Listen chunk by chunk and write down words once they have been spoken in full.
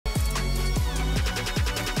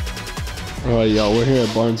All right, y'all, we're here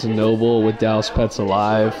at Barnes & Noble with Dallas Pets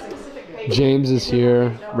Alive. James is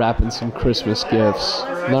here wrapping some Christmas gifts,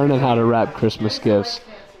 learning how to wrap Christmas gifts.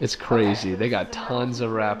 It's crazy. They got tons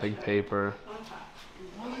of wrapping paper.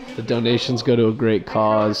 The donations go to a great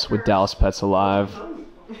cause with Dallas Pets Alive.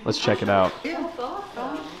 Let's check it out. Yeah,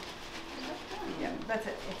 that's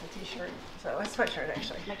it. It's a t-shirt. So a sweatshirt,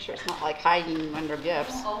 actually. Make sure it's not like hiding under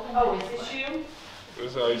gifts. Oh, is it you?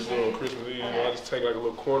 This is how I used to do on Christmas Eve. I just take like a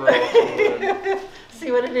little corner off somewhere. See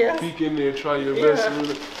what it is. Peek in there, try your best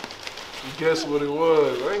with it. You guess what it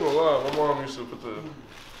was. I ain't gonna lie, my mom used to put the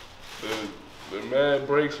mad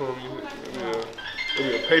brakes on me.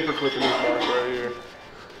 Maybe a paper clip in this box right here.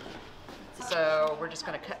 So we're just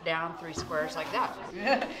going to cut down 3 squares like that.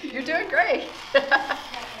 You're doing great. This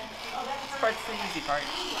part's the easy part.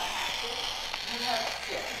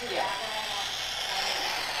 Yeah.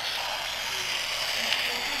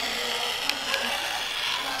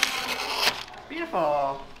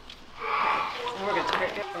 Beautiful. And we're going to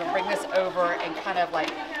bring this over and kind of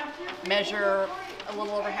like measure a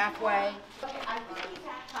little over halfway.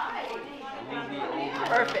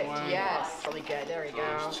 Perfect, yes. Really good, there we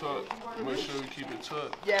go. Make sure we keep it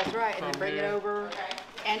tucked. Yeah, that's right, and then bring it over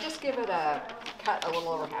and just give it a cut a little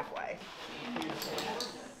over halfway.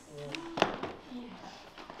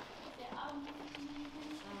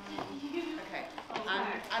 Okay,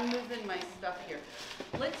 I'm moving my stuff here.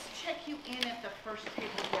 Let's check you in at the first table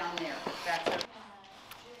down there. That's okay.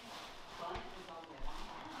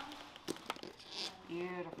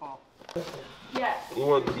 Beautiful. Yes. We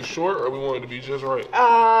want it to be short or we want it to be just right?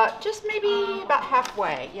 Just maybe about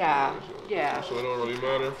halfway, yeah. Yeah. So it don't really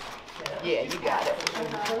matter? Yeah, you got it.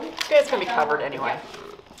 It's gonna be covered anyway.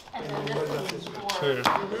 Here.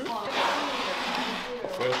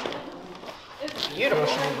 Beautiful.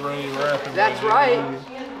 Professional grade wrapping. That's right.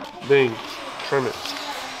 Bing. Trim it.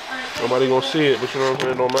 Nobody gonna see it, but you know what I'm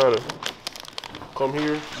saying? It don't matter. Come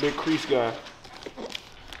here, big crease guy.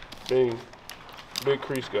 Bing. Big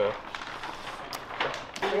crease guy.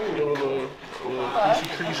 Little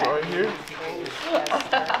crease right here.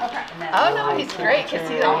 Oh no, he's great because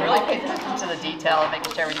he's really paying attention to the detail and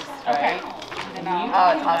making sure everything's straight.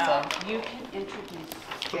 Oh, it's awesome. You can introduce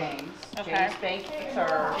James. Okay. James Bank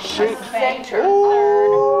third. Center.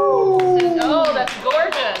 Oh, that's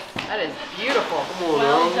gorgeous. That is beautiful. Come on,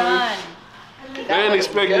 Well now. done. They didn't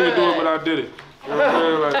expect me to do it, but I did it. You know what I'm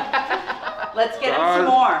saying? Like, Let's get him some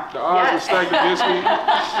more. the odds were stacked against me. We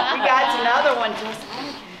got another one just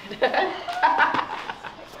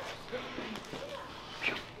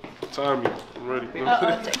Time me. I'm ready. You know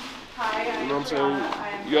what I'm saying?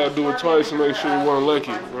 You gotta do it twice to make sure you weren't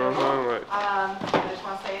lucky. You know what I'm saying? Like,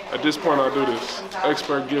 at this point, I do this.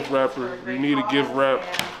 Expert gift wrapper. If you need a gift wrap,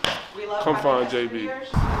 come find JB.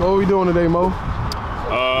 What are we doing today, Mo?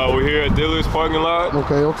 We're here at Dillard's parking lot.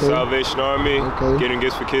 Okay. Salvation Army. Okay. Getting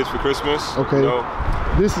gifts for kids for Christmas. Okay. You know.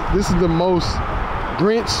 This is the most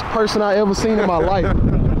Grinch person I ever seen in my life.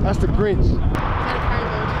 That's the Grinch.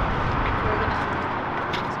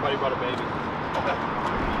 Somebody brought a baby.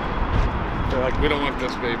 They're like, we don't want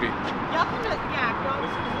this baby.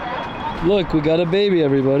 Look, we got a baby,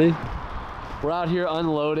 everybody. We're out here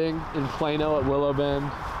unloading in Plano at Willow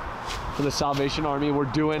Bend for the Salvation Army. We're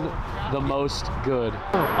doing the most good.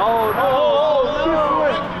 Oh no!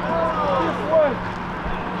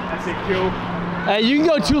 That's a kill. Hey, you can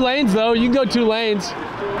go 2 lanes though. You can go 2 lanes.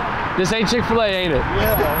 This ain't Chick-fil-A, ain't it?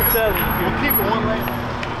 Yeah, I'm telling you. We'll keep it 1 lane.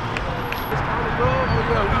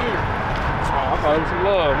 I thought it was some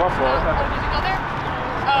love. My fault. Did you go there?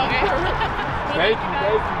 Oh, okay. Thank you.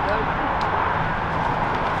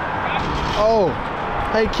 Oh,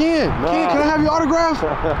 hey Ken, Ken, can I have your autograph?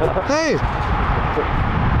 Hey,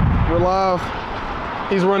 we're live.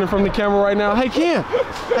 He's running from the camera right now. Hey Ken,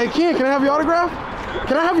 can I have your autograph?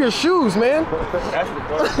 Can I have your shoes, man?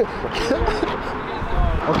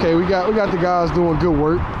 Okay, we got the guys doing good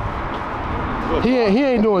work. He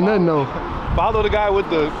ain't doing nothing though. Follow the guy with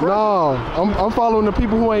the. No, I'm following the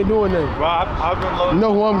people who ain't doing nothing. Well, I've been loading. You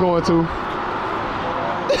know who I'm going to.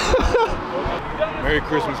 Merry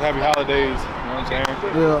Christmas, Happy Holidays. You know what I'm saying?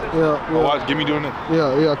 Yeah. Watch, give me doing it.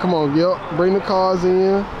 Yeah, come on, bring the cars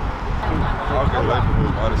in.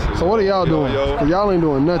 So what are y'all doing? Cause y'all ain't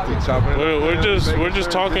doing nothing. We're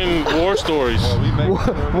just talking war stories.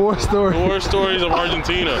 War stories. War stories of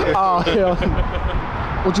Argentina. Oh hell.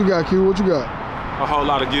 What you got, Q? What you got? A whole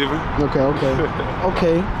lot of giving.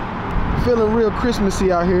 Okay. Feeling real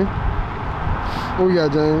Christmassy out here. What we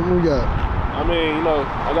got, James? What we got? I mean, you know,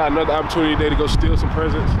 I got another opportunity today to go steal some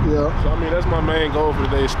presents. Yeah. So, I mean, that's my main goal for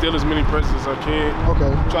today, steal as many presents as I can.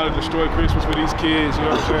 Okay. Try to destroy Christmas for these kids, you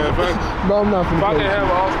know what I'm saying? No, I'm not finna If I play can with have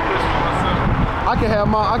you. an awesome Christmas myself, I can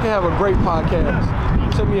have a great podcast.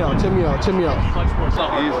 Check me out.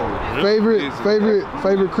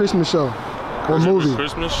 Favorite Christmas show or movie?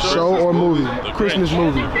 Christmas show or movie? Christmas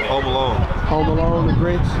movie. Home Alone. Home Alone, The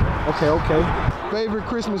Grinch. Okay. Favorite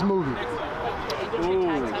Christmas movie?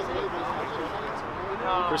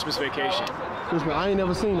 Christmas Vacation. Christmas. I ain't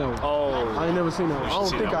never seen those. Oh. I ain't never seen those. I don't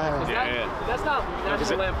think I have. Yeah. That's not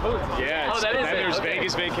Lampoon. Yeah. That is There's okay.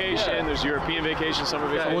 Vegas Vacation. There's European Vacation, Summer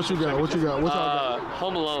Vacation. What you got? What y'all got?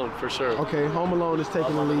 Home Alone for sure. Okay, Home Alone is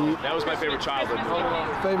taking the lead. That was my favorite childhood movie.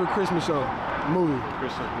 Favorite Christmas show? Movie.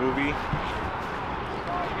 Christmas movie.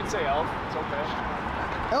 You can say Elf. It's okay.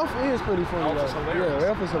 Elf is pretty funny Elf is though. hilarious. Yeah,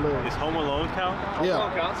 Elf is hilarious. Is Home Alone count? Yeah.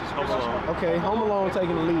 Home Alone. Okay, Home Alone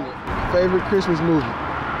taking the lead. Favorite Christmas movie?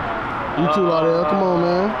 You two out there, come on,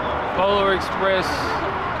 man. Polar Express.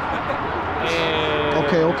 And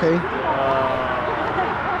Okay.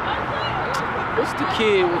 what's the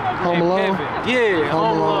kid? Home Alone? Kevin? Yeah, Home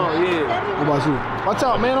Home Alone. Alone. Yeah. What about you? Watch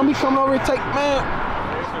out, man. Don't be coming over and take, man.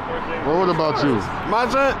 Well, what about you? My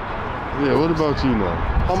turn? Yeah, what about you now?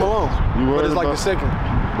 Home Alone. You But worried it's like about? the second.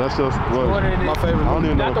 That's just what? My favorite I don't movie.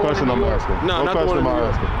 even know Not the the question one I'm in New York. asking. No, what not the question one am in I New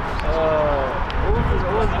York. asking?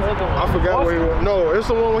 What was the other I forgot where he was. No, it's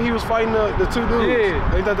the one when he was fighting the two dudes.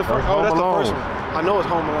 Yeah. Ain't that the first? That's Oh, that's the Home first Alone. one. I know it's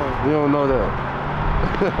Home Alone. You don't know that.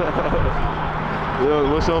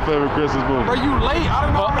 Yeah, what's your favorite Christmas movie? Bro, you late? I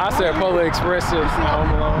don't know. I said Polar Express and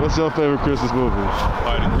Home Alone. What's your favorite Christmas movie?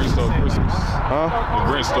 The Grinch Stole Christmas. Huh?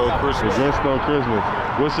 The Grinch Stole The Christmas. Grinch Stole Christmas.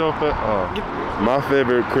 What's your My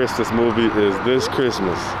favorite Christmas movie is This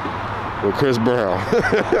Christmas with Chris Brown.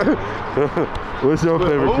 What's your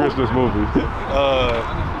favorite Christmas movie?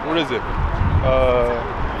 What is it?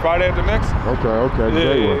 Friday After Next? Okay,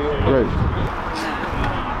 great one. Great.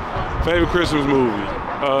 Favorite Christmas movie?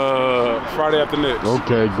 Friday After Next.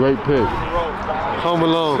 Okay, great pick. Home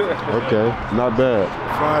Alone. Okay, not bad.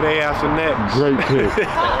 Friday After Next. Great pick.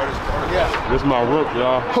 This my rook,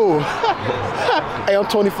 y'all. Who? Hey, I'm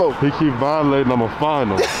 24. He keep violating, I'ma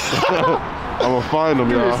find him. I'ma find him,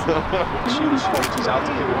 y'all. She's out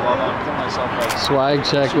to give it love. I'm feeling myself like. Swag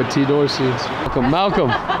check with T. Dorsey.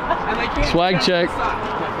 Malcolm. Swag check.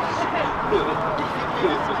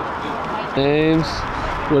 Ames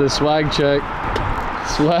with a swag check.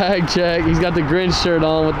 Swag check. He's got the Grinch shirt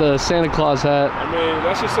on with the Santa Claus hat. I mean,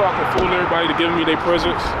 that's just so I can fool everybody to give me their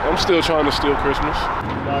presents. I'm still trying to steal Christmas.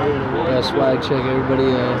 Yeah, swag check.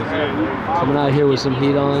 Everybody coming out here with some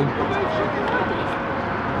heat on.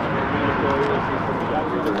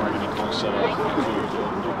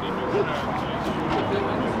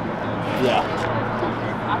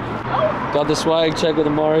 Yeah. Got the swag check with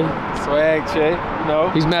Amari. Swag check. No.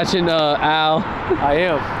 He's matching Al I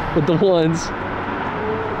am. with the ones.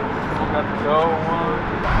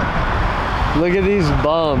 Look at these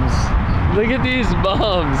bums. Look at these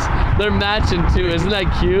bums. They're matching too. Isn't that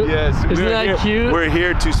cute? Yes. Isn't that cute? We're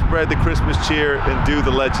here to spread the Christmas cheer and do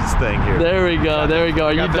the Legends thing here. There we go. There we go.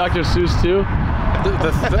 Are you Dr. Seuss too?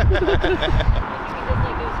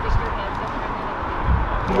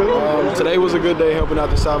 Today was a good day helping out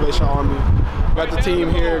the Salvation Army. Got the team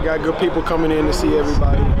here, got good people coming in to see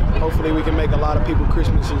everybody. Hopefully we can make a lot of people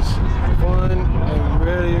Christmases fun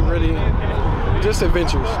and really just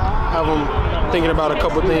adventures. Have them thinking about a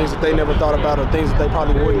couple things that they never thought about or things that they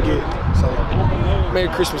probably wouldn't get. So Merry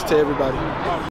Christmas to everybody.